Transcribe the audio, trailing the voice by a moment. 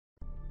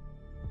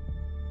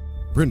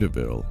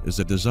Prindiville is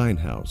a design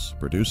house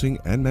producing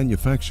and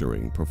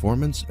manufacturing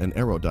performance and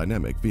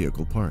aerodynamic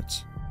vehicle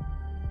parts.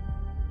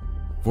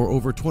 For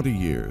over 20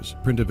 years,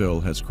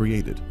 Prindiville has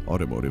created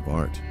automotive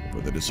art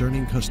for the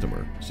discerning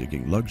customer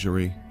seeking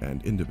luxury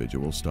and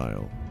individual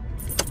style.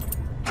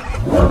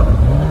 At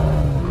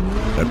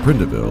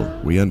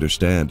Prindiville, we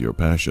understand your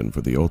passion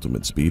for the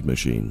ultimate speed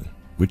machine,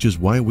 which is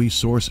why we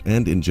source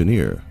and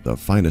engineer the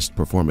finest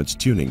performance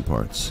tuning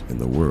parts in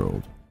the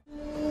world.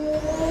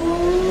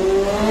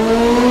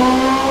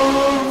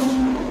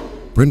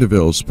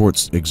 Prindiville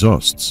sports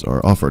exhausts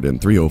are offered in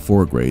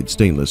 304 grade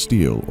stainless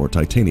steel or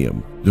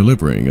titanium,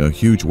 delivering a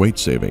huge weight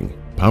saving,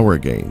 power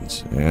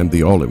gains, and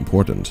the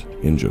all-important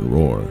engine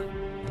roar.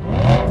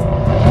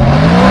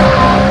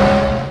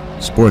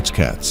 Sports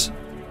Cats.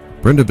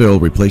 Prindiville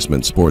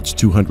replacement sports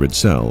 200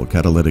 cell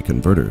catalytic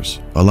converters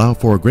allow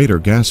for greater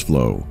gas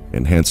flow,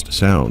 enhanced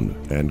sound,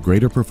 and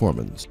greater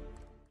performance.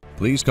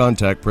 Please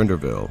contact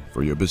Prindiville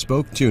for your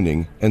bespoke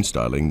tuning and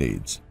styling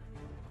needs.